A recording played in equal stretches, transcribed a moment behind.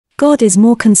God is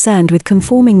more concerned with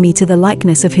conforming me to the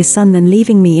likeness of his Son than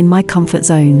leaving me in my comfort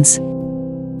zones.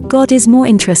 God is more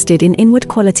interested in inward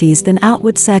qualities than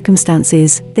outward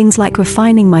circumstances, things like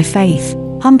refining my faith,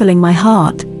 humbling my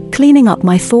heart, cleaning up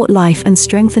my thought life and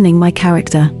strengthening my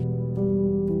character.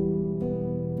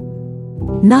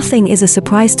 Nothing is a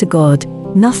surprise to God,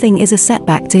 nothing is a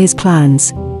setback to his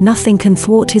plans, nothing can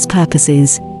thwart his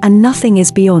purposes, and nothing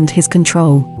is beyond his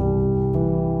control.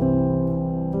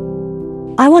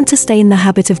 I want to stay in the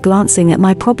habit of glancing at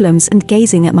my problems and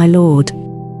gazing at my Lord.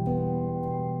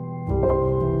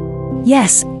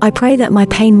 Yes, I pray that my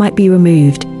pain might be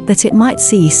removed, that it might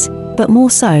cease, but more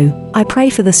so, I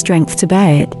pray for the strength to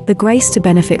bear it, the grace to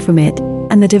benefit from it,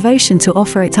 and the devotion to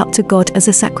offer it up to God as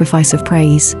a sacrifice of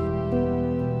praise.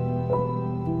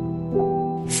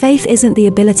 Faith isn't the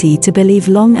ability to believe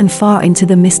long and far into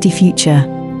the misty future.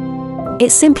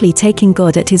 It's simply taking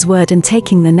God at his word and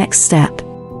taking the next step.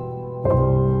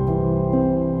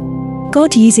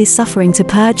 God uses suffering to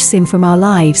purge sin from our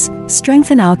lives,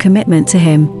 strengthen our commitment to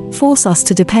him, force us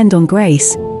to depend on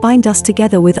grace, bind us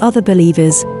together with other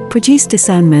believers, produce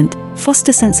discernment,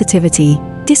 foster sensitivity,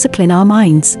 discipline our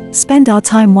minds, spend our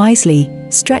time wisely,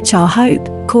 stretch our hope,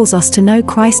 cause us to know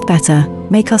Christ better,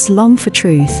 make us long for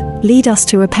truth, lead us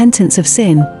to repentance of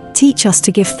sin, teach us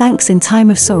to give thanks in time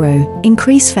of sorrow,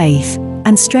 increase faith,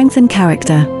 and strengthen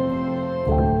character.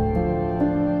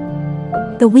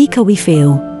 The weaker we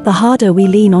feel, the harder we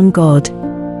lean on God.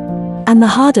 And the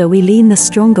harder we lean, the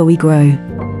stronger we grow.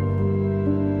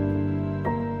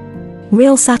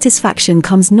 Real satisfaction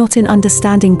comes not in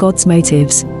understanding God's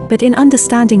motives, but in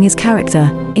understanding his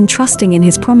character, in trusting in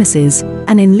his promises,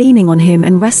 and in leaning on him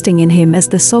and resting in him as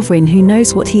the sovereign who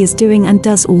knows what he is doing and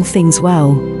does all things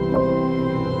well.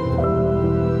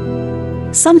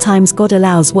 Sometimes God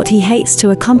allows what he hates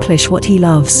to accomplish what he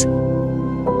loves.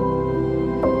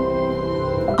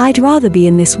 I'd rather be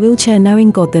in this wheelchair knowing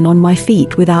God than on my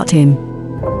feet without him.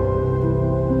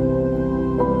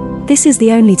 This is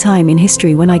the only time in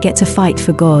history when I get to fight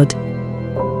for God.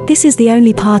 This is the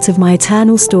only part of my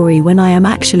eternal story when I am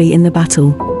actually in the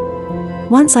battle.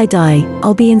 Once I die,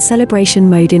 I'll be in celebration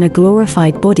mode in a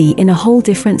glorified body in a whole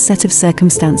different set of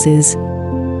circumstances.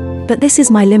 But this is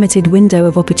my limited window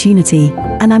of opportunity,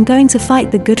 and I'm going to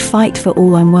fight the good fight for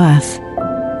all I'm worth.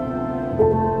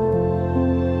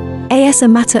 As a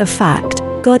matter of fact,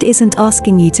 God isn't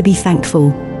asking you to be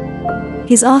thankful.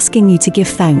 He's asking you to give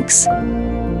thanks.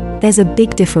 There's a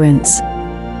big difference.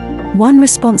 One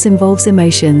response involves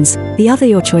emotions, the other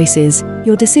your choices,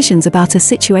 your decisions about a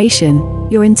situation,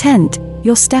 your intent,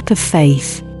 your step of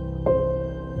faith.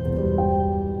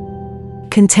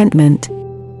 Contentment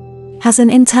has an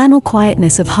internal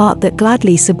quietness of heart that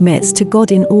gladly submits to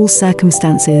God in all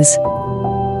circumstances.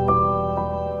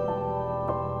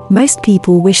 Most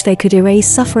people wish they could erase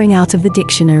suffering out of the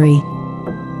dictionary.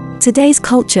 Today's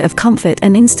culture of comfort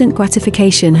and instant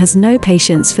gratification has no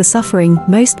patience for suffering.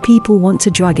 Most people want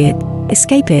to drug it,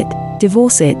 escape it,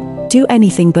 divorce it, do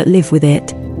anything but live with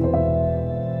it.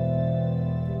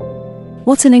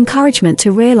 What an encouragement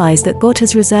to realize that God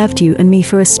has reserved you and me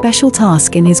for a special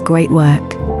task in his great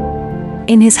work.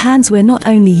 In his hands we're not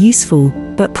only useful,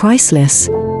 but priceless.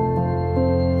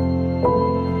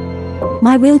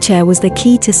 My wheelchair was the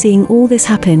key to seeing all this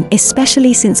happen,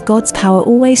 especially since God's power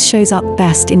always shows up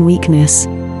best in weakness.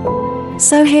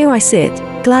 So here I sit,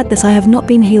 glad that I have not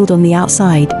been healed on the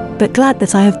outside, but glad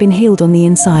that I have been healed on the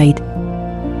inside.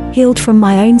 Healed from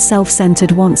my own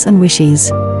self-centered wants and wishes.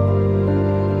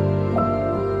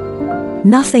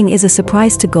 Nothing is a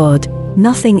surprise to God,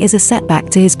 nothing is a setback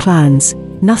to his plans,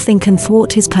 nothing can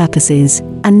thwart his purposes,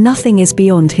 and nothing is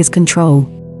beyond his control.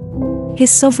 His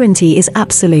sovereignty is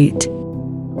absolute.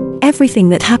 Everything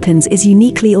that happens is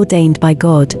uniquely ordained by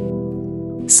God.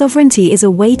 Sovereignty is a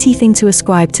weighty thing to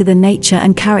ascribe to the nature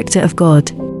and character of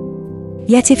God.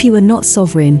 Yet if he were not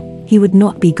sovereign, he would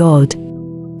not be God.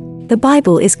 The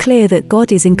Bible is clear that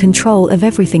God is in control of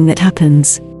everything that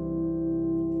happens.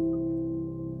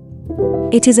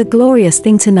 It is a glorious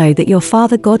thing to know that your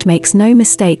Father God makes no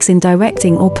mistakes in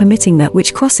directing or permitting that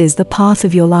which crosses the path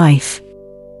of your life.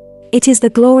 It is the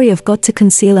glory of God to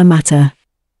conceal a matter.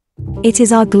 It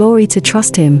is our glory to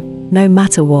trust him, no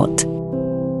matter what.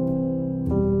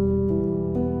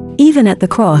 Even at the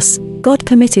cross, God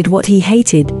permitted what he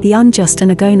hated, the unjust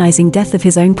and agonizing death of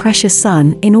his own precious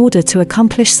Son, in order to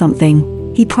accomplish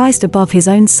something he prized above his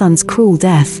own Son's cruel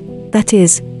death, that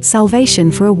is,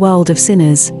 salvation for a world of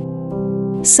sinners.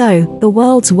 So, the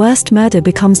world's worst murder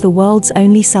becomes the world's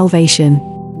only salvation.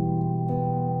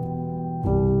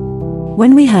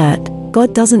 When we hurt,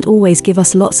 God doesn't always give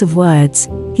us lots of words.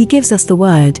 He gives us the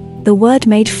word, the Word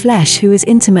made flesh who is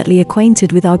intimately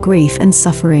acquainted with our grief and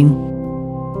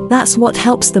suffering. That's what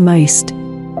helps the most.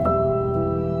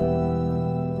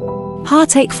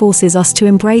 Heartache forces us to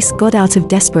embrace God out of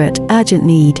desperate, urgent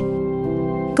need.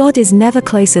 God is never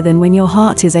closer than when your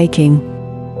heart is aching.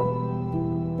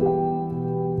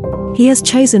 He has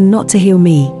chosen not to heal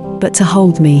me, but to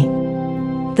hold me.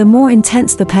 The more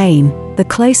intense the pain, the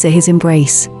closer His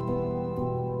embrace.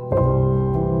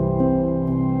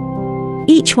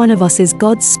 Each one of us is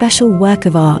God's special work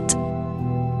of art.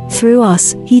 Through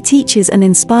us, He teaches and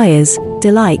inspires,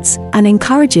 delights and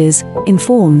encourages,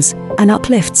 informs and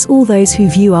uplifts all those who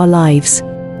view our lives.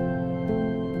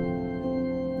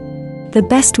 The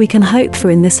best we can hope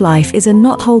for in this life is a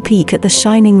not-whole peek at the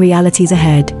shining realities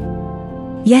ahead.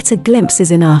 Yet a glimpse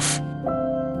is enough.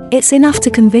 It's enough to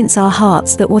convince our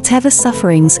hearts that whatever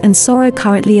sufferings and sorrow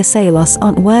currently assail us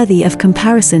aren't worthy of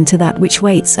comparison to that which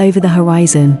waits over the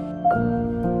horizon.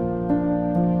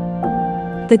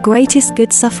 The greatest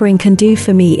good suffering can do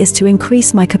for me is to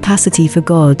increase my capacity for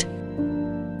God.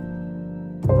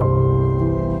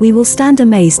 We will stand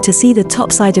amazed to see the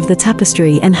top side of the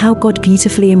tapestry and how God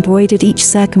beautifully embroidered each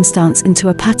circumstance into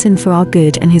a pattern for our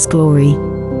good and His glory.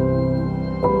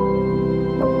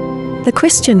 The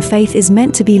Christian faith is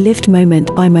meant to be lived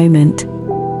moment by moment.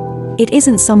 It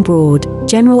isn't some broad,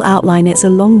 general outline, it's a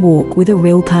long walk with a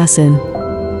real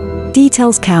person.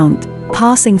 Details count.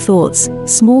 Passing thoughts,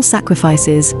 small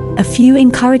sacrifices, a few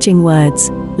encouraging words,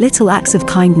 little acts of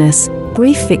kindness,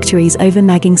 brief victories over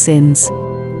nagging sins.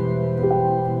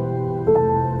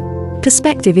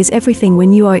 Perspective is everything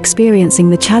when you are experiencing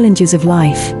the challenges of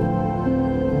life.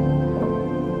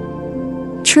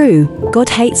 True, God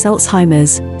hates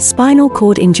Alzheimer's, spinal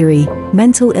cord injury,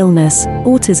 mental illness,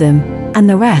 autism, and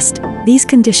the rest. These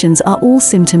conditions are all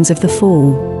symptoms of the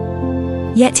fall.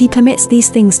 Yet He permits these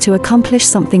things to accomplish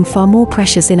something far more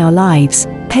precious in our lives: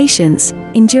 patience,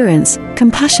 endurance,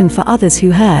 compassion for others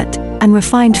who hurt, and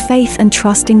refined faith and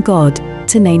trust in God,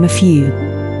 to name a few.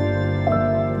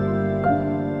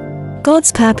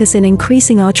 God's purpose in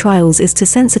increasing our trials is to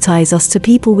sensitize us to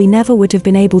people we never would have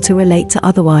been able to relate to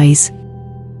otherwise.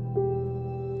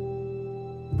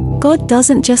 God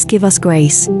doesn't just give us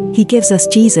grace, He gives us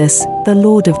Jesus, the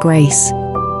Lord of grace.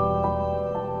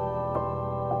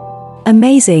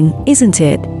 Amazing, isn't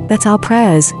it, that our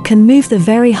prayers can move the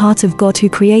very heart of God who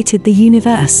created the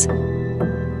universe?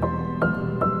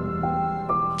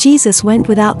 Jesus went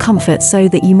without comfort so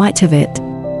that you might have it.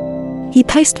 He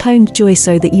postponed joy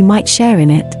so that you might share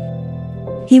in it.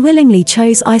 He willingly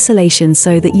chose isolation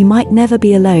so that you might never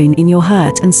be alone in your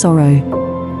hurt and sorrow.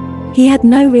 He had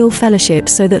no real fellowship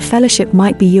so that fellowship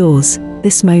might be yours,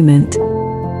 this moment.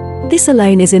 This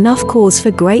alone is enough cause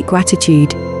for great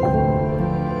gratitude.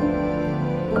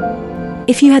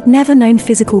 If you had never known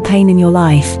physical pain in your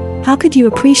life, how could you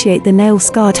appreciate the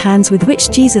nail-scarred hands with which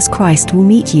Jesus Christ will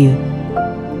meet you?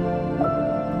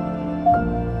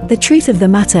 The truth of the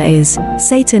matter is,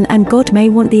 Satan and God may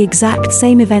want the exact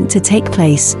same event to take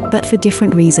place, but for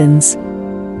different reasons.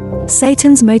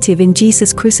 Satan's motive in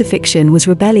Jesus' crucifixion was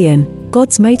rebellion,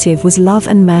 God's motive was love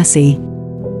and mercy.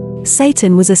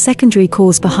 Satan was a secondary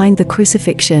cause behind the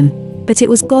crucifixion, but it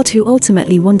was God who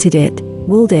ultimately wanted it,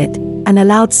 willed it, and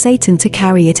allowed Satan to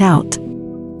carry it out.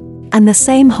 And the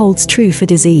same holds true for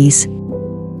disease.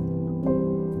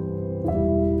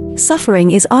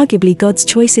 Suffering is arguably God's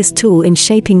choicest tool in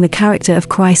shaping the character of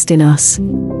Christ in us.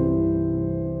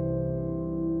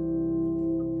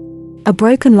 A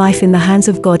broken life in the hands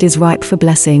of God is ripe for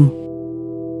blessing.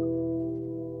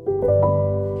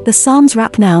 The Psalms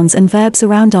wrap nouns and verbs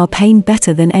around our pain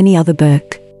better than any other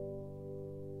book.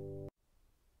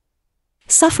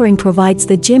 Suffering provides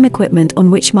the gym equipment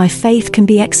on which my faith can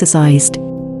be exercised.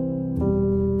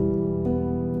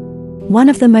 One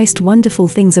of the most wonderful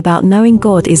things about knowing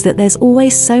God is that there's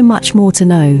always so much more to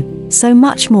know, so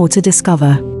much more to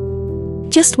discover.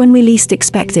 Just when we least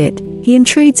expect it, He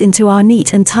intrudes into our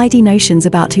neat and tidy notions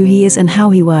about who He is and how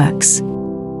He works.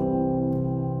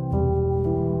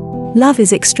 Love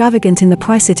is extravagant in the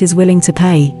price it is willing to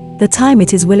pay, the time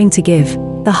it is willing to give,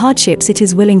 the hardships it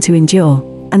is willing to endure,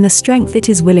 and the strength it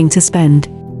is willing to spend.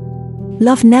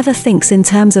 Love never thinks in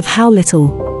terms of how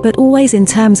little, but always in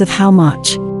terms of how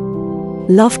much.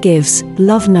 Love gives,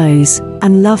 love knows,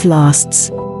 and love lasts.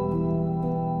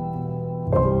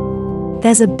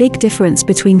 There's a big difference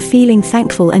between feeling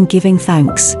thankful and giving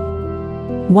thanks.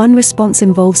 One response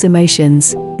involves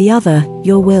emotions, the other,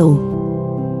 your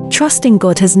will. Trusting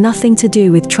God has nothing to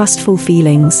do with trustful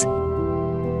feelings.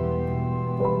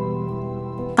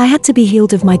 I had to be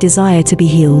healed of my desire to be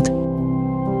healed.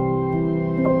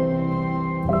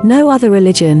 No other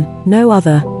religion, no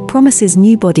other promises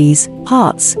new bodies,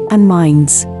 hearts, and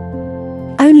minds.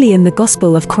 Only in the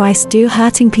gospel of Christ do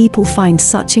hurting people find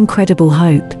such incredible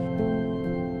hope.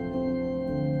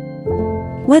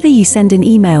 Whether you send an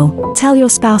email, tell your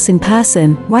spouse in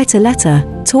person, write a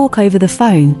letter, talk over the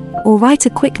phone, or write a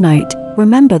quick note,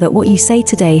 remember that what you say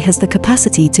today has the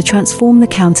capacity to transform the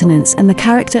countenance and the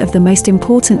character of the most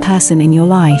important person in your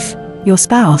life, your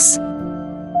spouse.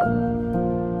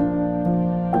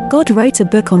 God wrote a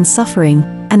book on suffering,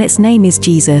 and its name is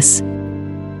Jesus.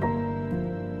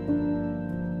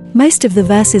 Most of the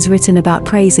verses written about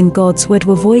praise in God's word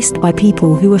were voiced by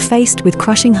people who were faced with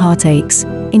crushing heartaches,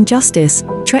 injustice,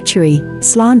 treachery,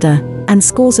 slander, and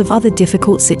scores of other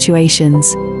difficult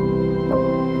situations.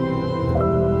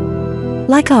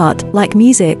 Like art, like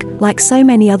music, like so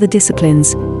many other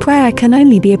disciplines, prayer can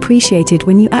only be appreciated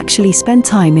when you actually spend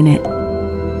time in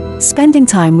it. Spending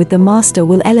time with the Master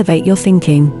will elevate your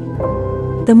thinking.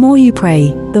 The more you pray,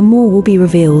 the more will be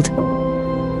revealed.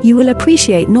 You will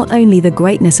appreciate not only the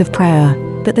greatness of prayer,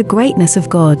 but the greatness of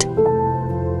God.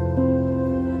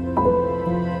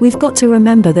 We've got to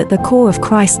remember that the core of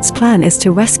Christ's plan is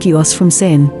to rescue us from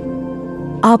sin.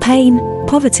 Our pain,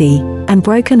 poverty, and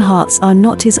broken hearts are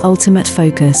not His ultimate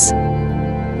focus.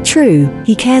 True,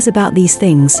 He cares about these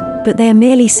things, but they are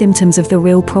merely symptoms of the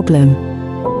real problem.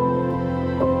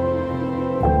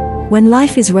 When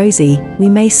life is rosy, we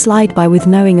may slide by with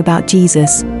knowing about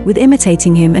Jesus, with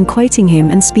imitating Him and quoting Him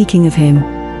and speaking of Him.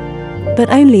 But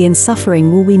only in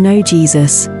suffering will we know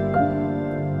Jesus.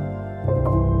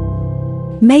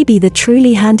 Maybe the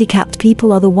truly handicapped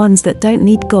people are the ones that don't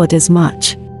need God as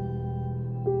much.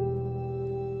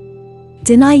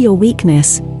 Deny your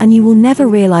weakness, and you will never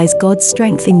realize God's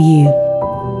strength in you.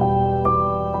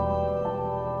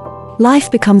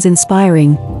 Life becomes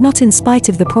inspiring, not in spite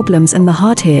of the problems and the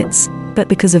hard hits, but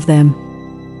because of them.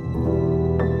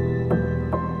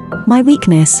 My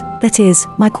weakness, that is,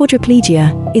 my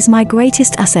quadriplegia, is my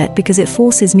greatest asset because it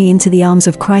forces me into the arms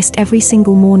of Christ every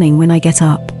single morning when I get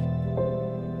up.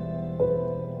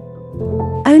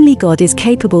 Only God is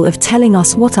capable of telling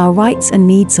us what our rights and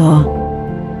needs are.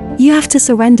 You have to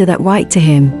surrender that right to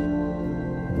Him.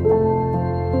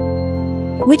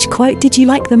 Which quote did you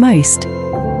like the most?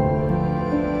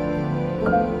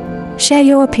 Share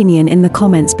your opinion in the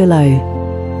comments below.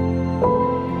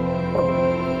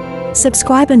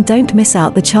 Subscribe and don't miss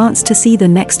out the chance to see the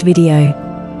next video.